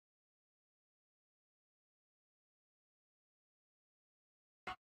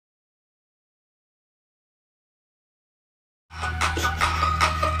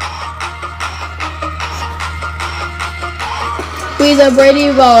We the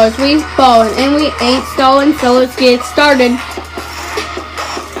Brady Wahls, we ballin' and we ain't stallin', so let's get started.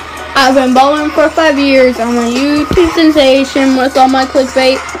 I've been ballin' for 5 years. I'm a YouTube sensation with all my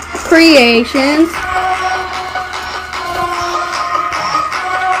clickbait creations.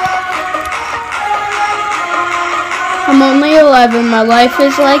 I'm only 11, my life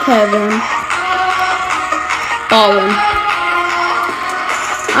is like heaven. Ballin'.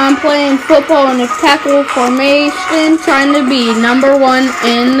 I'm playing football in a tackle formation, trying to be number 1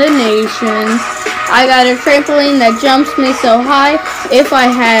 in the nation. I got a trampoline that jumps me so high. If I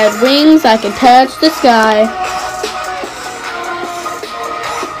had wings, I could touch the sky.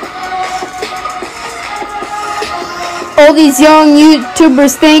 All these young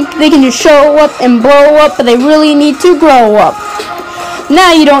YouTubers think they can just show up and blow up, but they really need to grow up.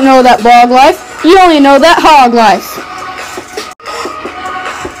 Now you don't know that blog life, you only know that hog life.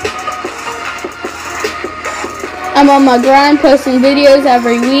 I'm on my grind, posting videos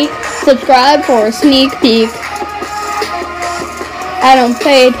every week. Subscribe for a sneak peek. I don't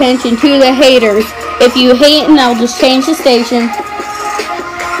pay attention to the haters. If you hatin', I'll just change the station.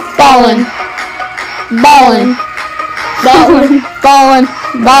 Ballin', ballin', ballin', ballin',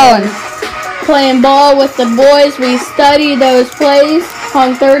 ballin'. Playing ball with the boys, we study those plays.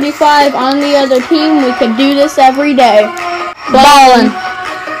 Hung 35 on the other team, we could do this every day. Ballin',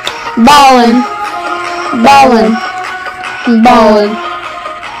 ballin', ballin', ballin',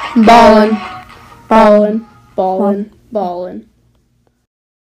 ballin', ballin', ballin', ballin'.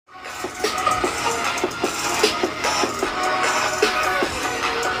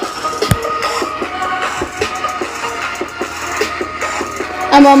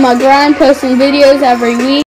 I'm on my grind, posting videos every week.